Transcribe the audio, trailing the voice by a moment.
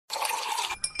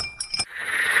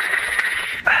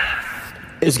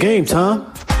It's game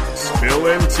time.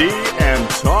 Spillin' tea and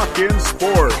talking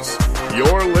sports.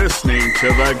 You're listening to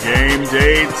the Game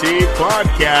Day Tea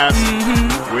Podcast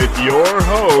with your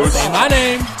host, Say my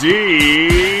name, D.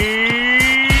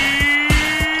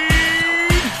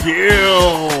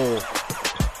 Gill.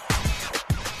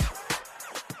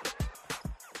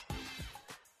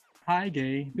 Hi,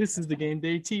 gay. This is the Game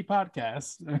Day Tea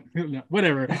Podcast. No,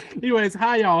 whatever. Anyways,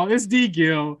 hi, y'all. It's D.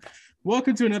 Gill.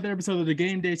 Welcome to another episode of the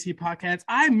Game Day Tea Podcast.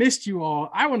 I missed you all.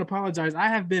 I want to apologize. I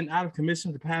have been out of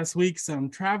commission the past week, so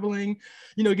I'm traveling,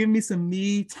 giving me some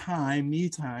me time.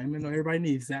 I know everybody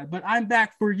needs that, but I'm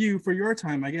back for you, for your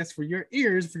time, I guess, for your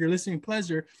ears, for your listening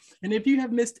pleasure. And if you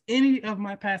have missed any of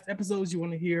my past episodes, you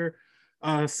want to hear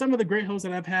some of the great hosts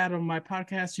that I've had on my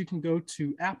podcast, you can go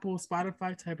to Apple,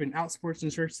 Spotify, type in Outsports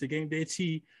and search the Game Day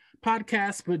Tea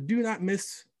Podcast, but do not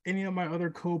miss any of my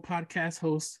other co-podcast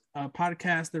hosts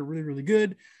podcasts. They're really, really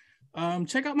good.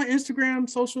 Check out my Instagram,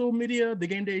 social media, the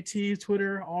Game Day Tea,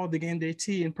 Twitter, all the Game Day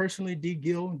Tea, and personally D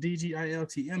Gill,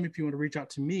 DGILTM, if you want to reach out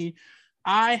to me.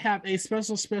 I have a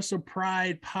special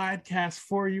Pride podcast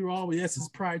for you all. Yes, it's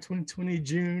Pride 2020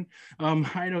 June.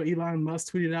 I know Elon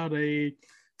Musk tweeted out a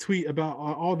tweet about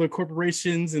all the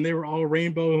corporations and they were all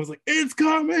rainbow. I was like, it's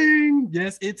coming.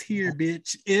 Yes, it's here,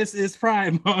 bitch. It's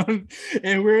Pride Month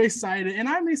and we're excited. And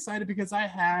I'm excited because I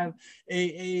have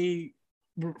a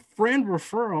friend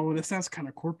referral. That sounds kind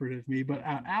of corporate of me, but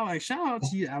Alex, shout out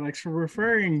to you, Alex, for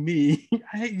referring me.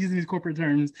 I hate using these corporate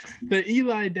terms. But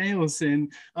Eli Danielson.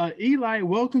 Eli,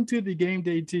 welcome to the Game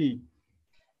Day Tea.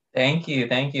 Thank you.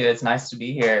 It's nice to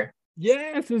be here.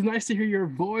 Yes, it's nice to hear your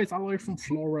voice all the way from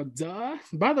Florida.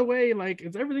 By the way,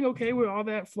 is everything okay with all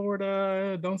that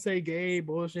Florida don't say gay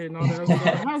bullshit and all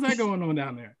that? How's that going on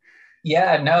down there?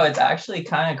 Yeah, no, it's actually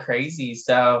kind of crazy.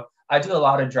 So I do a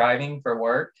lot of driving for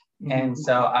work. Mm-hmm. And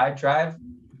so I drive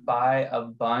by a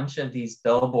bunch of these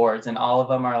billboards and all of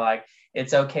them are like,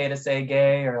 it's okay to say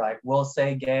gay or like, we'll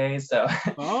say gay. So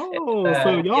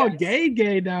so y'all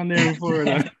gay down there in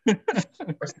Florida.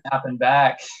 We're snapping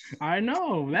back. I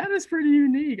know, that is pretty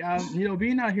unique.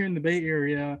 Being out here in the Bay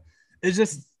Area, it's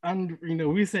just,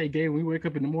 we say gay when we wake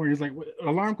up in the morning. It's like,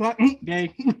 alarm clock,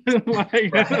 gay.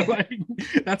 like,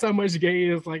 that's how much gay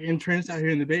is like entrenched out here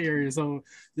in the Bay Area. So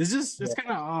it's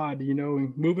kind of odd,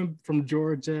 moving from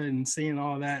Georgia and seeing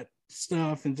all that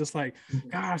stuff and just like,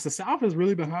 gosh, the South is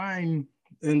really behind.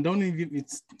 And don't even get me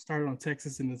started on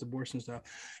Texas and this abortion stuff.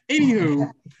 Anywho,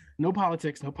 no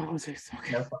politics.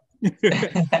 Okay.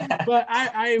 But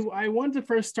I wanted to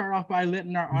first start off by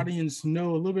letting our audience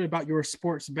know a little bit about your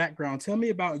sports background. Tell me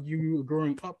about you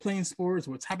growing up playing sports,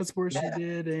 what type of sports you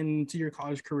did, and to your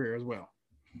college career as well.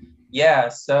 Yeah,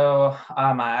 so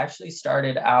I actually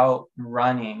started out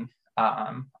running.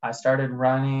 I started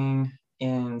running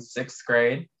in 6th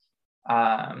grade.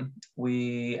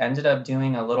 We ended up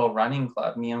doing a little running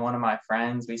club. Me and one of my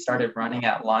friends, we started running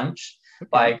at lunch.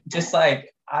 I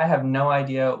have no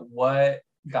idea what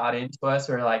got into us.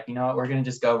 We're like, you know what, we're going to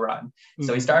just go run. Mm-hmm.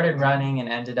 So we started running and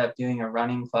ended up doing a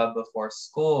running club before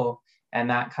school. And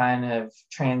that kind of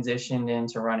transitioned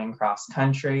into running cross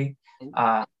country.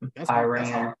 I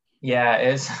ran. Yeah,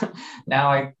 it's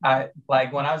now I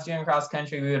like when I was doing cross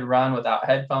country, we would run without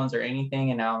headphones or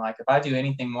anything. And now I'm like, if I do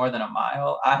anything more than a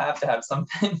mile, I have to have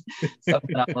something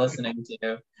I'm listening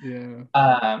to.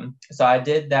 Yeah. So I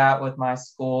did that with my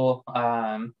school.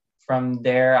 From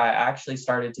there, I actually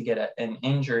started to get an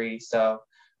injury. So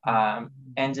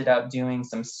ended up doing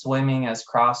some swimming as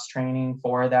cross training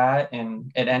for that.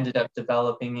 And it ended up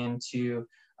developing into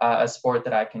a sport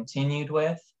that I continued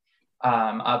with.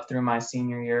 Up through my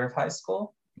senior year of high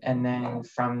school. And then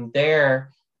from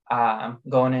there,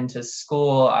 going into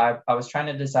school, I was trying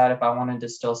to decide if I wanted to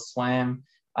still swim,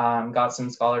 got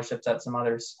some scholarships at some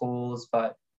other schools,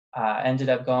 but ended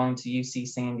up going to UC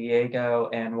San Diego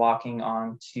and walking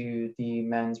on to the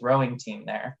men's rowing team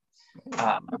there.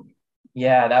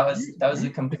 Yeah, that was a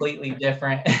completely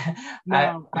different.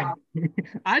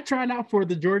 I tried out for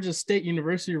the Georgia State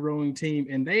University rowing team,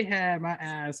 and they had my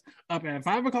ass up at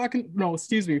 4:30 in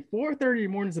the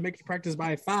morning to make you practice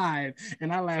by 5,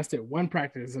 and I lasted one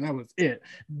practice, and that was it.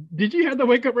 Did you have to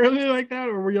wake up early like that,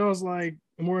 or were y'all like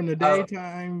more in the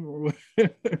daytime?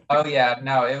 Oh yeah,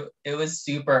 no, it was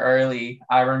super early.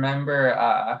 I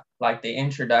remember the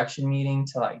introduction meeting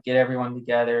to like get everyone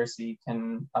together so you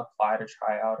can apply to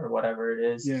try out or whatever it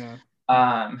is. Yeah.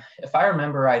 If I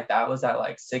remember right, that was at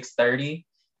like 6:30,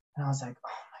 and I was like, oh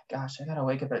my gosh, I gotta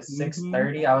wake up at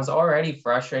 6:30. I was already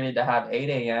frustrated to have 8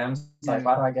 a.m. So like,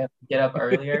 why do I get up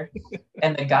earlier?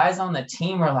 And the guys on the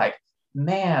team were like,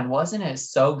 man, wasn't it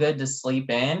so good to sleep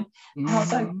in? I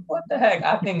was like, Mm-hmm. what the heck?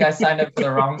 I think I signed up for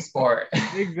the wrong sport.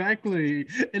 Exactly.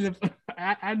 And if,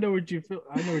 I know what you feel.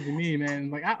 I know what you mean, man.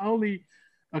 Like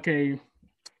okay,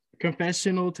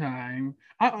 confessional time.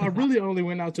 I really only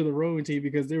went out to the rowing team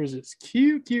because there was this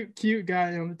cute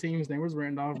guy on the team. His name was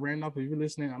Randolph. Randolph, if you're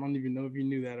listening, I don't even know if you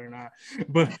knew that or not,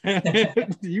 but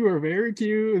you were very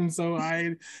cute. And so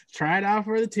I tried out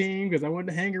for the team because I wanted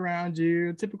to hang around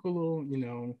you. Typical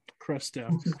little, crush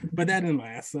stuff, but that didn't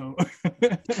last. So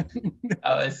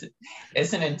Oh,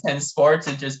 it's an intense sport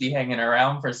to just be hanging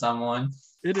around for someone.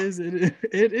 It is,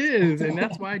 and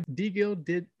that's why D. Gill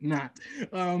did not.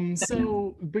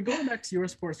 So, but going back to your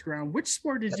sports ground, which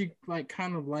sport did you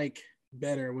kind of like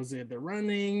better? Was it the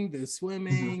running, the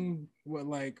swimming?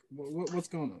 What's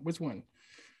going on? Which one?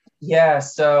 Yeah,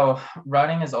 so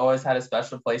running has always had a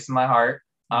special place in my heart.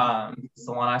 It's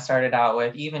the one I started out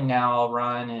with. Even now, I'll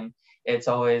run, and it's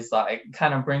always like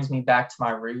kind of brings me back to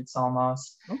my roots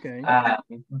almost. Okay.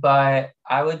 But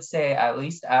I would say, at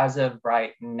least as of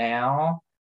right now,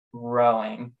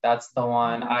 rowing. That's the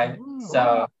one. I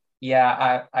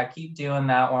keep doing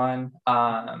that one.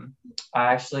 I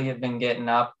actually have been getting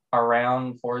up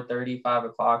around 4:30, 5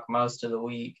 o'clock most of the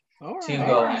week to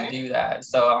go and do that.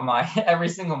 So I'm like, every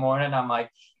single morning, I'm like,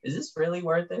 is this really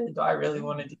worth it? Do I really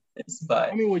want to do this?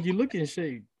 But I mean, well, you look in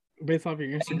shape based off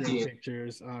your Instagram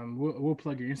pictures. We'll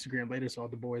plug your Instagram later so all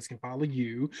the boys can follow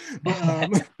you. But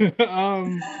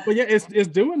but yeah, it's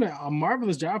doing a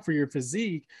marvelous job for your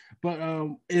physique. But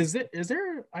is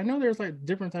there? I know there's like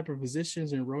different type of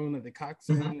positions in rowing, like the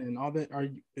coxswain and all that.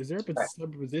 Is there a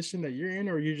specific position that you're in,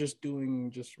 or are you just doing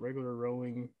just regular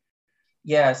rowing?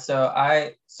 Yeah, so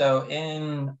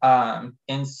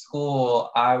in school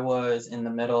I was in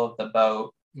the middle of the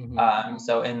boat.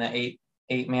 So in the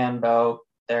eight-man boat,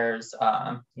 there's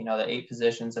the 8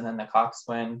 positions, and then the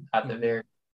coxswain at the very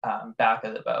back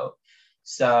of the boat.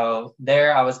 So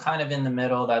there I was kind of in the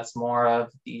middle. That's more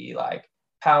of the like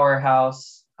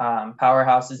powerhouse.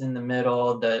 Powerhouse is in the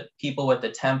middle. The people with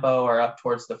the tempo are up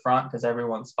towards the front because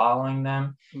everyone's following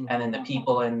them. And then the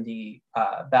people in the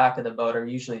back of the boat are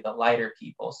usually the lighter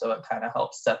people. So it kind of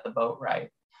helps set the boat right.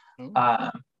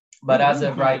 But as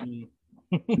of right,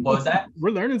 what was that?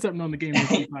 We're learning something on the Game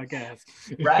DT podcast.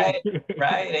 Right.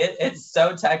 It's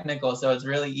so technical. So it's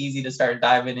really easy to start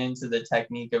diving into the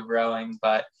technique of rowing.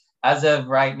 But as of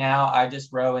right now, I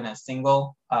just row in a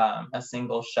single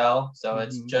shell. So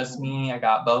it's just me. I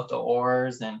got both the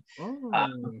oars, and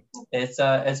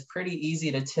it's pretty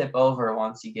easy to tip over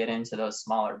once you get into those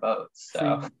smaller boats.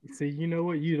 So see, you know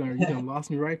what, you done lost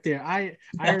me right there. I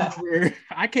remember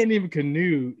I can't even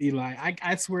canoe, Eli.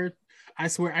 I swear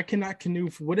I cannot canoe.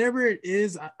 For whatever it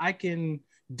is, I can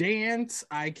dance,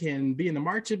 I can be in the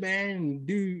marching band and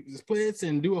do splits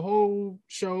and do a whole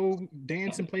show,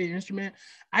 dance and play an instrument.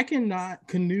 I cannot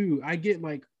canoe. I get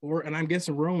and I'm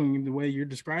guessing rowing the way you're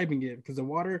describing it, because the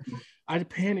water, I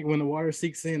panic when the water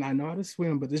sinks in. I know how to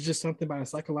swim, but there's just something about the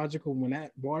psychological, when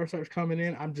that water starts coming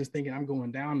in, I'm just thinking I'm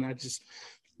going down, and I just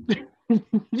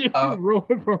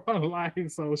rowing for my life.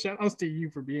 So shout outs to you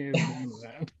for being able to do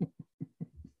that.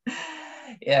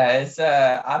 Yeah, it's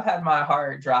I've had my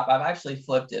heart drop. I've actually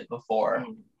flipped it before.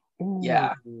 Ooh.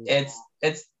 Yeah, it's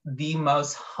the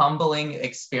most humbling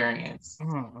experience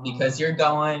because you're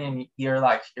going and you're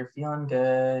feeling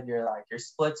good. You're like, your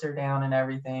splits are down and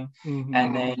everything,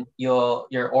 and then your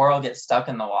oar will get stuck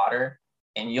in the water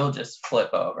and you'll just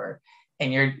flip over.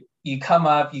 And you come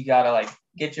up, you gotta like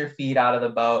get your feet out of the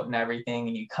boat and everything,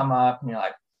 and you come up and you're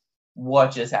like,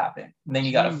 what just happened? And then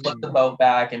you got to flip the boat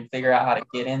back and figure out how to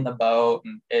get in the boat.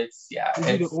 And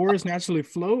do the oars naturally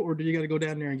float, or do you got to go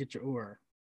down there and get your oar?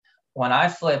 When I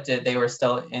flipped it, they were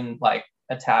still in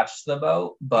attached to the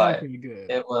boat, but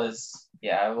it was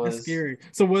That's scary.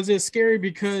 So was it scary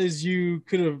because did you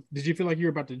feel like you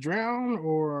were about to drown,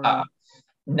 or?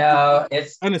 No,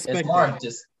 it's unexpected. It's more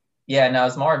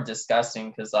it's more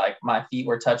disgusting because my feet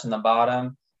were touching the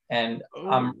bottom, and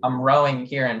I'm rowing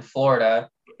here in Florida.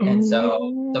 And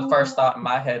so the first thought in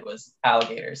my head was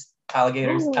alligators.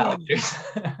 So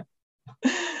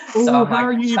how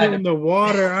are you even in the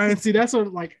water? I see. That's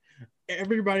what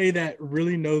everybody that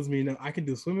really knows me know. I can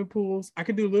do swimming pools. I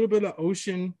can do a little bit of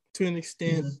ocean to an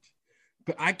extent,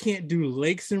 but I can't do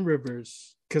lakes and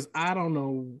rivers because I don't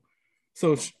know.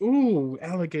 So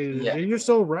alligators. Yeah. You're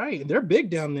so right. They're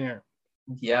big down there.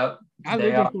 Yep. I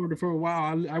lived in Florida for a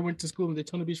while. I went to school in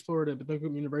Daytona Beach, Florida, at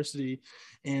Bethune University,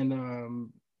 and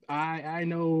I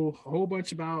know a whole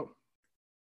bunch about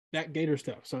that gator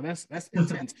stuff. So that's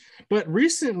intense. But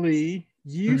recently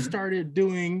you started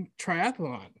doing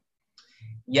triathlon.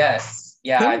 Yes.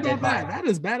 Yeah, Tell me I did about that. That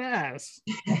is badass.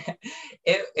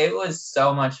 it was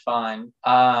so much fun.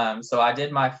 So I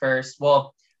did my first,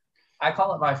 well, I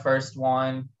call it my first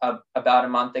one about a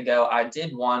month ago. I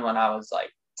did one when I was like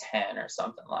 10 or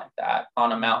something like that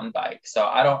on a mountain bike. So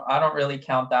I don't really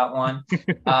count that one.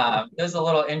 There's a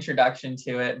little introduction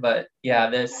to it, but yeah,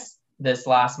 this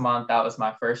last month, that was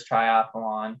my first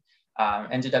triathlon.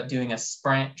 Ended up doing a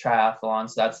sprint triathlon.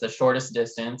 So that's the shortest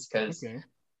distance because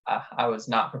I was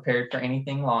not prepared for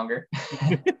anything longer.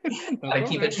 Gotta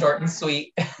keep it short and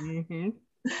sweet. Mm-hmm.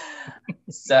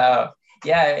 So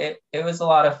yeah, it was a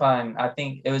lot of fun. I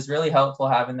think it was really helpful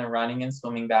having the running and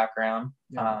swimming background.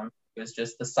 Yeah. It was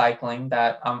just the cycling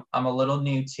that I'm a little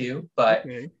new to, but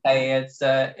hey, it's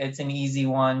an easy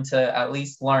one to at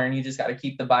least learn. You just got to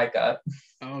keep the bike up.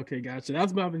 Okay, gotcha. That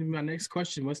was about to be my next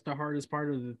question. What's the hardest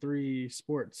part of the 3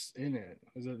 sports in it?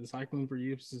 Is it the cycling for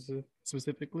you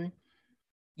specifically?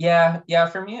 Yeah,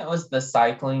 for me it was the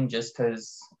cycling, just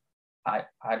because I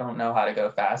don't know how to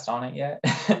go fast on it yet.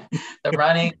 the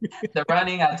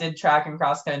running, I did track and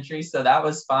cross country, so that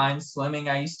was fine. Swimming,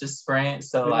 I used to sprint,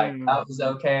 so like that was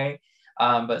okay.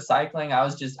 But cycling, I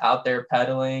was just out there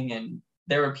pedaling, and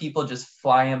there were people just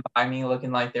flying by me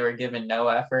looking like they were giving no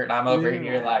effort, and I'm over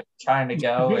here like trying to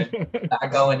go and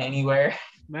not going anywhere.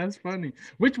 That's funny.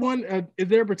 Which one is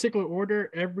there a particular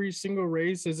order every single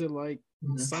race? Is it like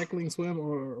cycling, swim,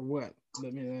 or what?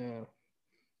 Let me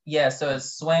Yeah, so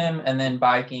it's swim and then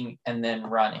biking and then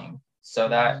running. So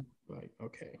that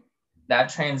that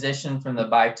transition from the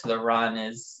bike to the run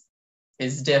is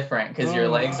different because your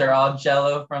legs are all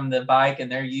jello from the bike and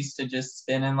they're used to just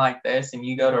spinning like this, and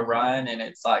you go to run and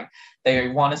it's like they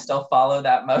want to still follow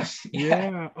that motion.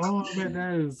 Yeah. Oh, I bet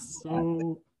that is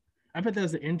so. I bet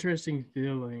that's an interesting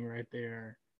feeling right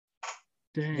there.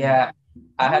 Dang. Yeah,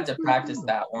 I had to practice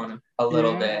that one a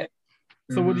little bit.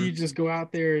 So what do you just go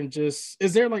out there and just,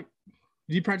 is there like,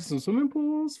 do you practice in swimming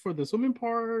pools for the swimming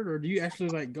part, or do you actually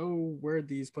like go where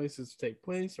these places take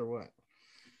place, or what?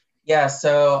 Yeah,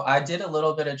 so I did a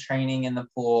little bit of training in the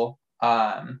pool.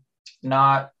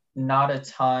 Not a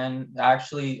ton.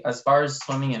 Actually, as far as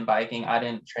swimming and biking, I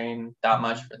didn't train that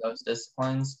much for those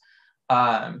disciplines.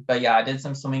 But yeah, I did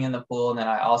some swimming in the pool, and then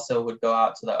I also would go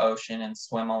out to the ocean and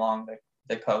swim along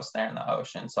the coast there in the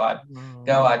ocean. So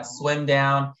I'd swim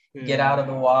down, get out of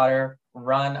the water,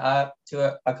 run up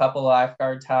to a couple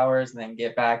lifeguard towers, and then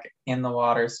get back in the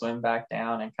water, swim back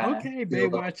down, and kind of. Okay,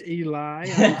 Baywatch Eli,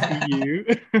 I see you.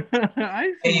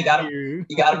 I see you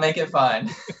gotta make it fun.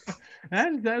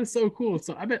 That is so cool.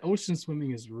 So I bet ocean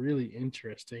swimming is really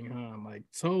interesting, huh? Like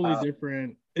totally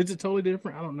different. Is it totally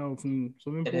different? I don't know from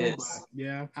swimming pool. It is.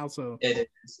 Yeah. How so? It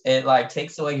is. It like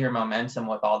takes away your momentum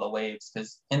with all the waves,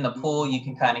 because in the pool you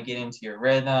can kind of get into your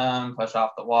rhythm, push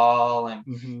off the wall, and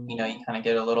you kind of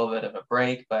get a little bit of a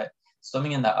break. But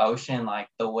swimming in the ocean, like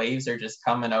the waves are just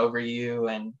coming over you,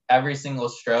 and every single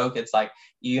stroke, it's like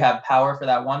you have power for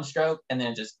that one stroke, and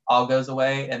then it just all goes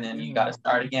away, and then you got to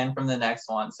start again from the next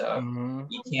one. So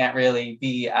you can't really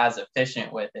be as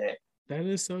efficient with it. That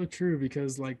is so true,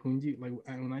 because like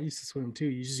when I used to swim too,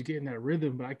 you just get in that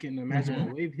rhythm, but I can imagine when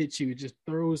a wave hits you, it just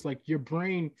throws, like your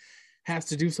brain has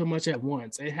to do so much at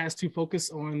once. It has to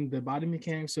focus on the body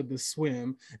mechanics of the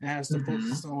swim. It has to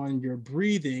focus on your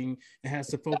breathing. It has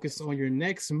to focus on your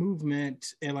next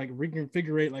movement and like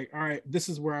reconfigure, like, all right, this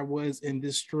is where I was in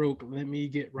this stroke. Let me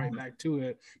get right back to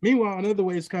it. Meanwhile, another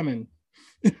wave's coming.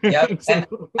 Yep.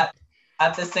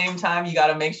 At the same time, you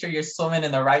got to make sure you're swimming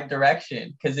in the right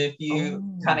direction, because if you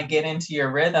kind of get into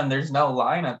your rhythm, there's no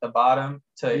line at the bottom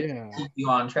to keep you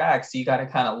on track. So you got to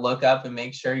kind of look up and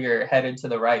make sure you're headed to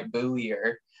the right buoy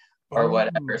or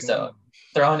whatever. So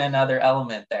throwing another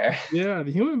element there. Yeah,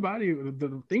 the human body,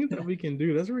 the things that we can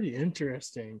do, that's really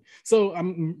interesting. So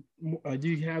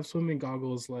you have swimming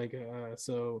goggles, like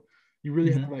so you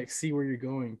really have to like see where you're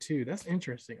going too. That's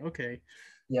interesting. Okay.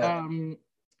 Yeah.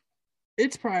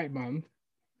 It's Pride Month,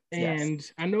 and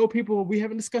I know we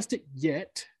haven't discussed it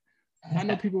yet. I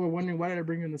know people are wondering, why did I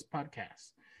bring in this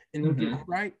podcast? And we'll get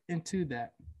right into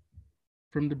that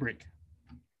from the break.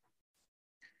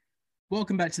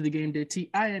 Welcome back to the Game Day Tea.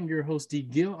 I am your host, D.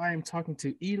 Gill. I am talking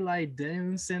to Eli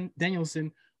Danielson,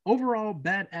 overall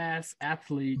badass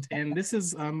athlete, and this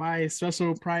is my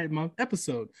special Pride Month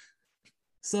episode.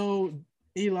 So,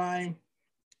 Eli,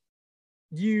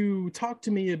 you talked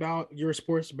to me about your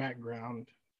sports background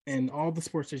and all the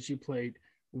sports that you played.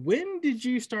 When did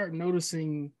you start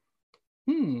noticing,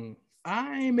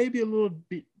 I may be a little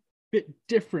bit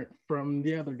different from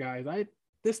the other guys?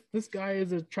 This guy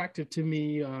is attractive to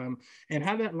me, and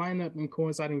how did that line up and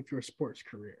coinciding with your sports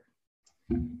career?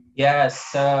 Yeah,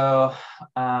 so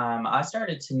I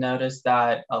started to notice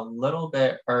that a little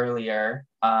bit earlier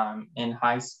in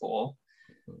high school.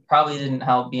 Probably didn't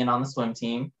help being on the swim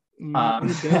team. No,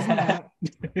 it does not.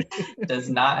 Does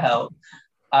not help.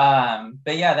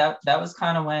 But yeah, that was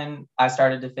kind of when I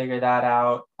started to figure that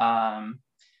out.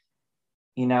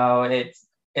 You know,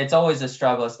 it's always a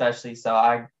struggle, especially so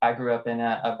I grew up in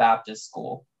a Baptist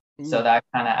school. So that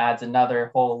kind of adds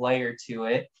another whole layer to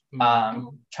it.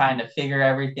 Trying to figure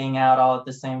everything out all at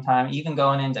the same time, even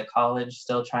going into college,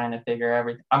 still trying to figure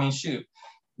everything. I mean, shoot,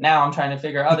 now I'm trying to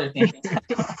figure other things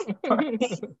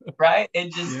right?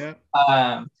 It just,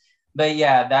 but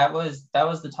yeah, that was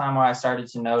the time where I started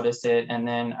to notice it. And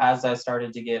then as I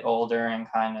started to get older and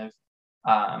kind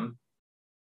of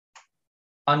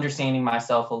understanding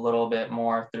myself a little bit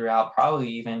more throughout, probably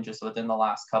even just within the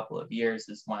last couple of years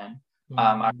is when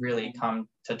I've really come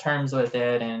to terms with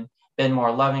it and been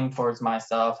more loving towards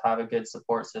myself, have a good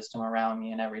support system around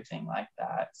me and everything like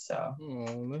that. So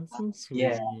that's so sweet.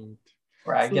 Yeah.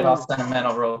 Where I get all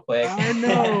sentimental real quick. I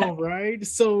know, right?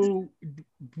 So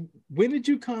when did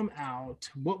you come out?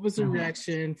 What was the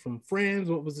reaction from friends?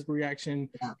 What was the reaction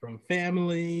from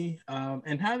family?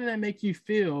 And how did that make you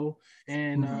feel?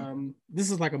 And this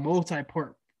is like a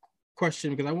multi-part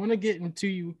question because I want to get into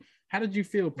you. How did you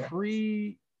feel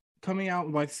pre coming out,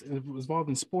 like involved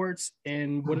in sports,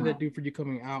 and what did that do for you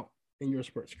coming out in your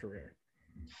sports career?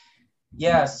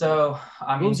 Yeah, so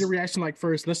what was your reaction like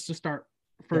first? Let's just start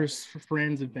first for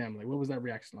friends and family. What was that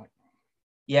reaction like?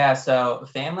 Yeah, so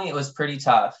family, it was pretty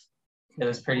tough. It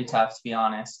was pretty tough, to be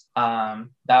honest. That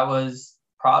was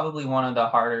probably one of the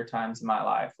harder times in my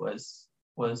life was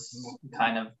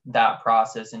kind of that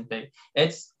process. And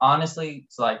it's honestly,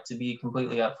 it's like, to be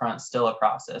completely upfront, still a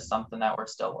process, something that we're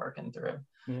still working through.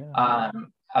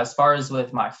 As far as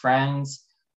with my friends,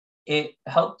 it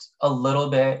helped a little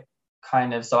bit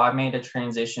kind of. So I made a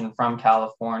transition from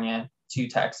California to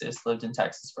Texas, lived in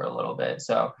Texas for a little bit.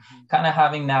 So kind of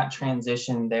having that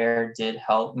transition there did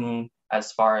help me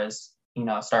as far as, you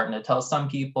know, starting to tell some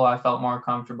people I felt more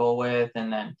comfortable with,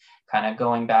 and then kind of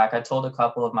going back. I told a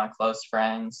couple of my close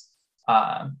friends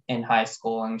in high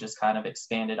school and just kind of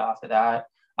expanded off of that.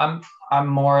 I'm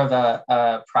more of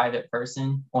a private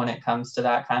person when it comes to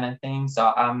that kind of thing.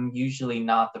 So I'm usually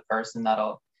not the person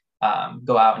that'll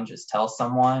go out and just tell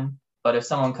someone. But if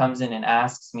someone comes in and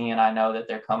asks me and I know that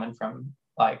they're coming from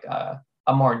like a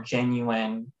more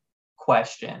genuine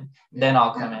question, then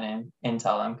I'll come in and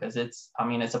tell them, because it's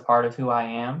a part of who I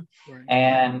am. Right.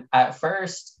 And at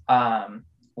first,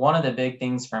 one of the big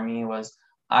things for me was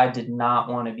I did not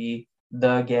want to be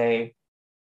the gay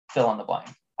fill in the blank.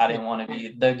 I didn't want to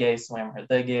be the gay swimmer,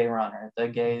 the gay runner, the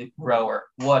gay rower,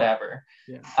 whatever.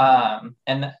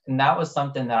 And that was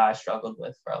something that I struggled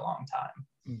with for a long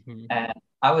time. And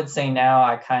I would say now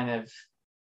I kind of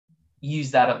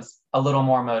use that as a little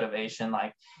more motivation,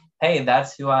 like, hey,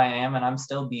 that's who I am, and I'm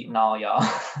still beating all y'all.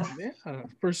 Yeah,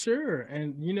 for sure.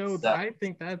 And, you know, I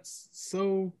think that's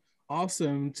so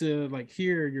awesome to like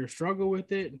hear your struggle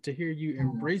with it and to hear you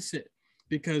embrace it,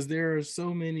 because there are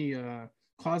so many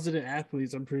closeted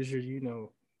athletes. I'm pretty sure you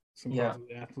know some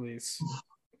closeted athletes.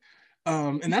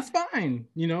 And that's fine.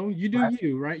 You know, you do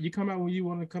you, right? You come out when you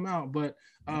want to come out. But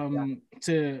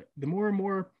to the more and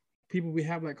more people we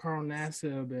have, like Carl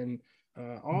Nassib and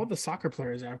all the soccer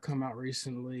players that have come out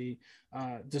recently,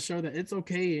 to show that it's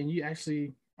okay and you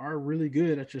actually are really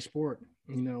good at your sport.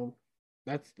 You know,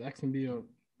 that can be a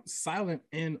silent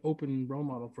and open role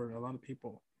model for a lot of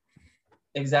people.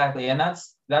 Exactly. And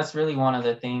that's really one of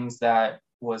the things that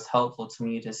was helpful to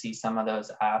me, to see some of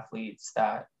those athletes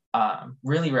that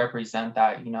really represent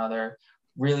that. You know, they're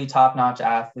really top-notch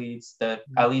athletes, that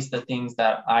at least the things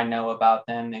that I know about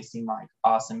them, they seem like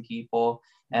awesome people.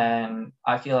 And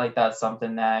I feel like that's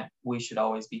something that we should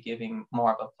always be giving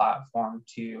more of a platform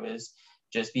to, is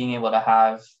just being able to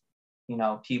have, you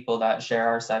know, people that share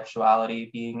our sexuality,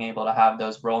 being able to have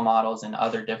those role models in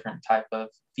other different type of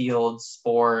fields,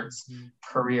 sports,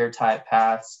 career type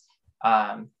paths,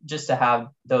 just to have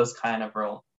those kind of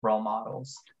role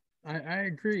models. I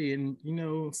agree. And, you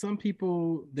know, some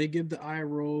people, they give the eye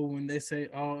roll when they say,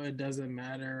 oh, it doesn't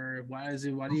matter. Why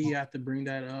do you have to bring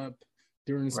that up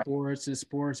during sports? It's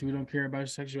sports. We don't care about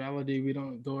sexuality. We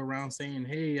don't go around saying,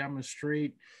 hey, I'm a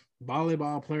straight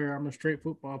volleyball player. I'm a straight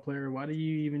football player. Why do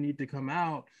you even need to come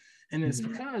out? And it's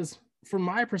because, from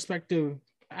my perspective,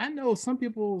 I know some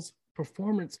people's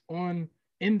performance on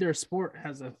in their sport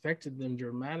has affected them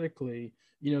dramatically.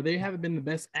 You know, they haven't been the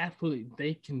best athlete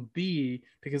they can be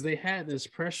because they had this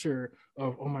pressure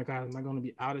of, oh my God, am I going to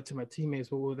be outed to my teammates?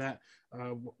 What will that,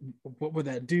 what would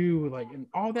that do? Like, and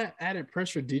all that added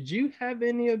pressure. Did you have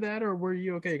any of that, or were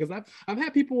you okay? Because I've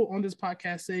had people on this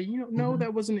podcast say, you know, no,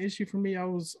 that wasn't an issue for me. I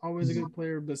was always a good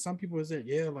player. But some people have said,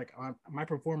 yeah, like my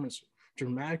performance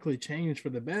dramatically changed for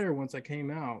the better once I came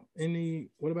out.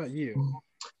 What about you?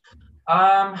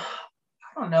 I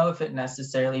don't know if it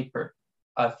necessarily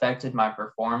affected my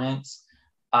performance.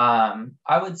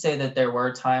 I would say that there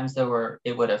were times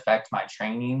it would affect my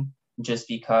training, just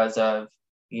because of,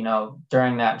 you know,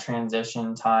 during that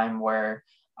transition time where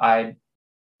I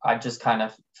just kind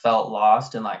of felt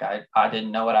lost, and like I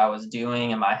didn't know what I was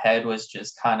doing, and my head was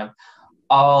just kind of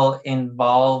all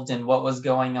involved in what was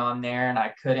going on there, and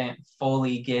I couldn't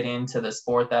fully get into the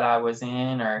sport that I was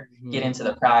in, or get into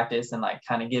the practice and like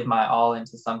kind of give my all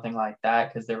into something like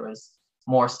that, because there was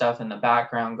more stuff in the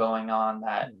background going on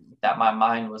that my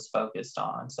mind was focused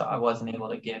on. So I wasn't able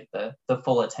to give the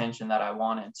full attention that I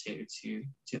wanted to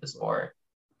the sport.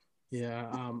 Yeah,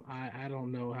 I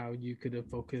don't know how you could have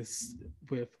focused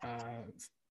with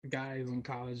guys in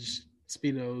college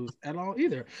Speedos at all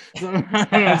either. So I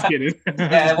was kidding.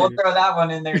 Yeah, we'll throw that one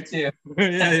in there too.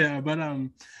 yeah, but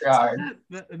so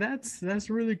that's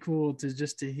really cool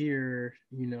to hear.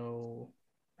 You know,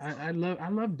 I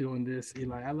love doing this,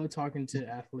 Eli. I love talking to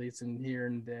athletes and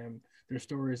hearing their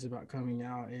stories about coming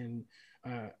out and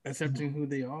accepting who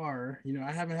they are. You know,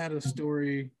 I haven't had a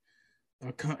story,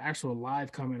 actual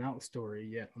live coming out story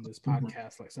yet on this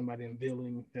podcast, like somebody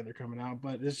unveiling that they're coming out,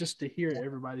 but it's just to hear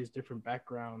everybody's different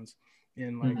backgrounds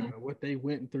and like what they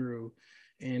went through.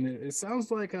 And it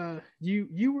sounds like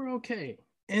you were okay,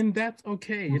 and that's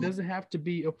okay. It doesn't have to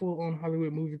be a full-on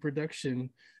Hollywood movie production,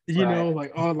 you know,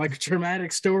 like all like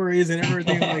traumatic stories and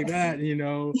everything like that, you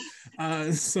know.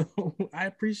 So I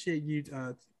appreciate you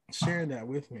sharing that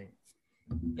with me.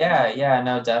 Yeah,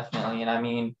 no, definitely. And I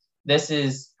mean, this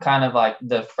is kind of like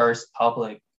the first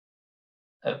public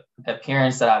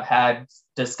appearance that I've had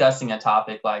discussing a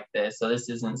topic like this. So this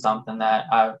isn't something that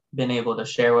I've been able to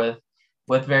share with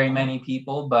very many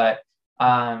people, but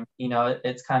you know,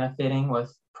 it's kind of fitting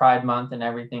with Pride Month and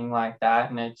everything like that.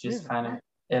 And it just kind of,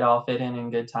 it all fit in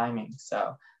good timing.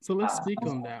 So let's speak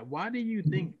on that. Why do you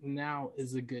think now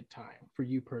is a good time for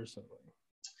you personally?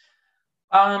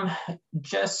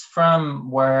 Just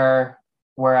from where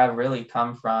I've really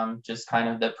come from, just kind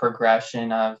of the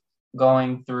progression of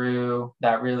going through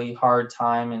that really hard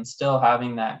time and still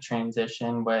having that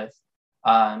transition with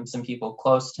some people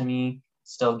close to me,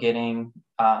 still getting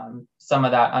some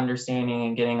of that understanding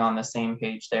and getting on the same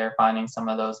page there, finding some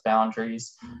of those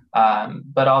boundaries,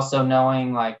 but also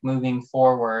knowing, like, moving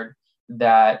forward,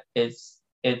 that it's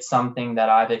something that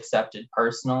I've accepted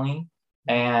personally,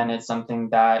 and it's something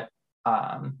that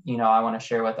you know, I want to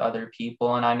share with other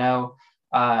people. And I know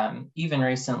even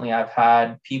recently I've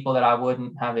had people that I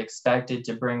wouldn't have expected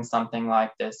to bring something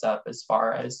like this up, as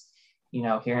far as, you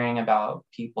know, hearing about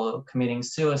people committing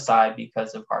suicide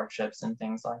because of hardships and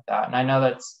things like that. And I know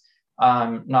that's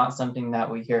not something that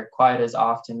we hear quite as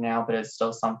often now, but it's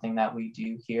still something that we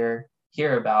do hear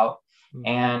about.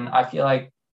 And I feel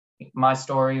like my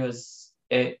story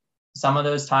some of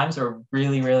those times were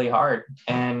really, really hard,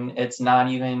 and it's not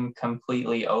even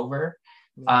completely over.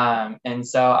 And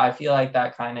so I feel like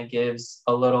that kind of gives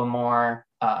a little more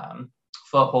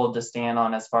foothold to stand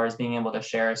on, as far as being able to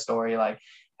share a story like,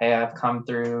 hey, I've come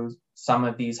through some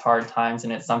of these hard times,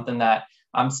 and it's something that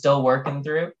I'm still working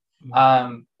through.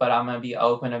 But I'm going to be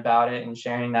open about it and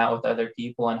sharing that with other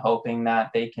people, and hoping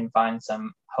that they can find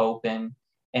some hope in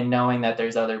knowing that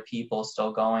there's other people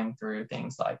still going through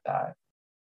things like that.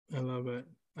 I love it.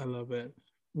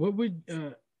 What would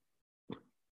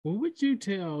you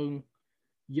tell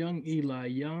young Eli,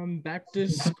 young back to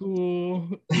school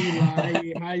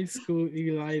Eli, high school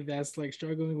Eli, that's like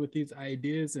struggling with these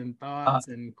ideas and thoughts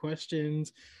and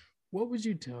questions? What would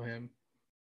you tell him?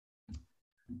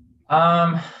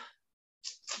 Well,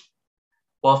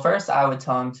 first I would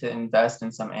tell him to invest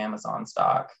in some Amazon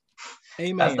stock.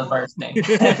 Amen. That's the first thing.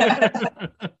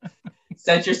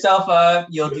 Set yourself up.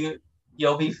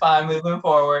 You'll be fine moving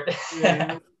forward.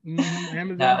 Yeah.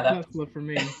 Amazon Tesla for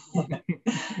me.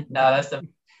 No,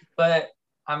 but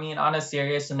I mean, on a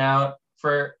serious note,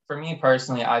 for me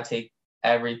personally, I take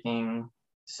everything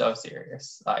so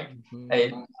serious. Like,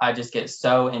 I just get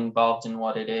so involved in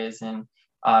what it is, and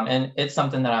it's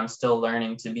something that I'm still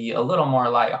learning to be a little more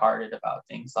lighthearted about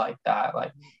things like that.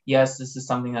 Like, yes, this is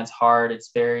something that's hard. It's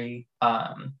very,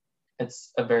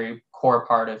 it's a very core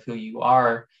part of who you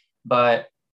are, but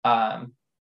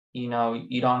you know,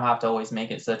 you don't have to always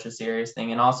make it such a serious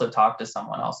thing, and also talk to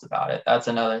someone else about it. That's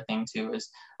another thing too, is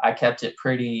I kept it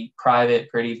pretty private,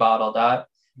 pretty bottled up.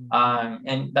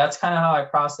 And that's kind of how I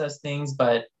process things,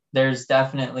 but there's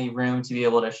definitely room to be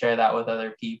able to share that with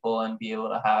other people and be able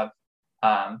to have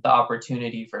the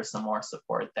opportunity for some more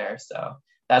support there. So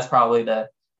that's probably the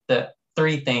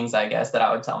three things, I guess, that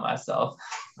I would tell myself.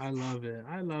 I love it.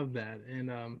 I love that.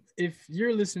 And if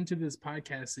you're listening to this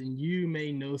podcast and you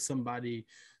may know somebody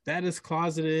that is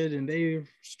closeted and they're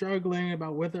struggling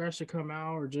about whether I should come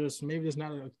out, or just maybe it's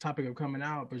not a topic of coming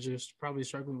out, but just probably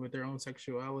struggling with their own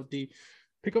sexuality,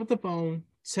 pick up the phone,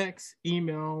 text,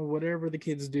 email, whatever the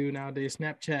kids do nowadays,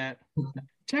 Snapchat,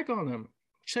 check on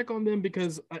them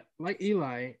because like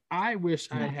Eli, I wish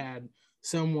I had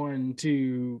someone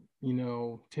to, you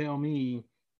know, tell me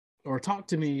or talk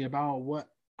to me about what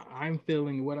I'm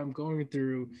feeling, what I'm going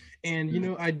through. And, you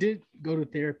know, I did go to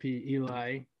therapy,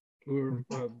 Eli, and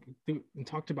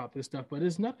talked about this stuff, but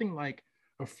it's nothing like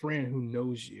a friend who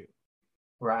knows you.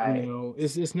 Right. You know,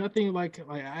 it's nothing like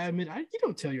I admit, you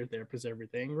don't tell your therapist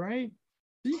everything, right?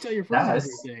 You tell your friends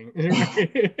everything.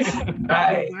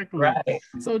 Right. Exactly. Right.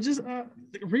 So just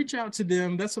reach out to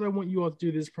them. That's what I want you all to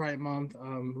do this Pride Month.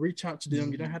 Reach out to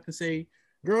them. You don't have to say,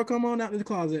 girl, come on out of the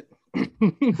closet.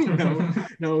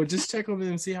 No, just check on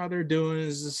them, see how they're doing.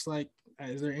 It's just like,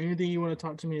 is there anything you want to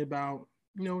talk to me about?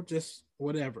 You know, just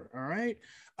whatever. All right.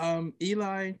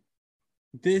 Eli,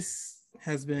 this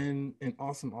has been an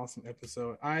awesome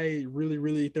episode. I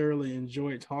really thoroughly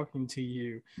enjoyed talking to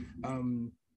you.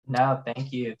 No,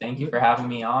 thank you for having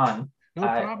me on.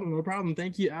 No problem.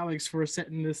 Thank you, Alex, for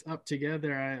setting this up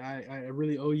together. I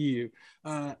really owe you.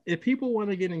 If people want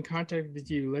to get in contact with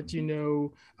you, let you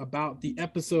know about the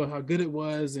episode, how good it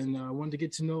was, and want to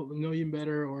get to know you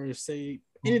better, or say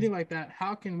anything like that,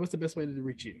 what's the best way to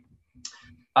reach you?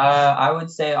 I would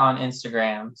say on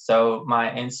Instagram. So my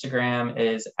Instagram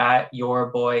is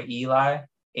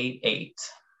 @yourboyeli88.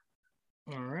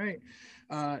 All right.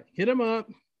 Hit him up.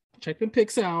 Check the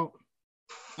pics out.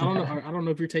 I don't know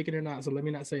if you're taking it or not, so let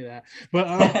me not say that. But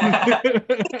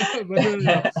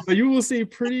but you will see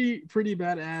pretty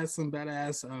badass, some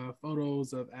badass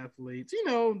photos of athletes. You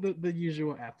know, the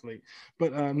usual athlete.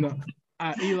 But no,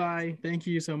 Eli, thank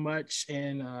you so much.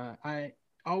 And I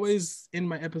always end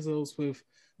my episodes with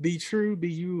be true,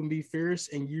 be you, and be fierce.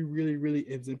 And you really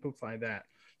exemplify that.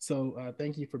 So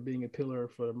thank you for being a pillar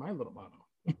for my little model.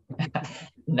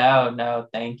 No,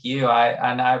 thank you.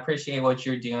 I appreciate what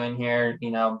you're doing here, you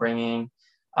know, bringing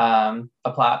a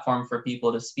platform for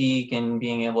people to speak and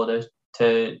being able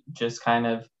to just kind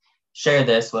of share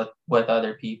this with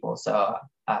other people. So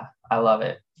I love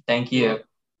it. Thank you.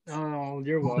 Oh,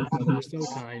 you're welcome. You're so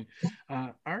kind.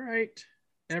 All right,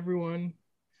 everyone,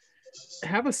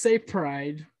 have a safe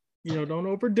Pride. You know, don't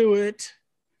overdo it.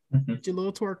 Get your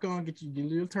little twerk on, get your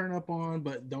little turn up on,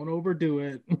 but don't overdo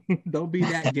it. Don't be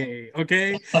that gay,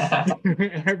 okay?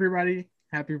 Everybody,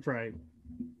 happy Pride.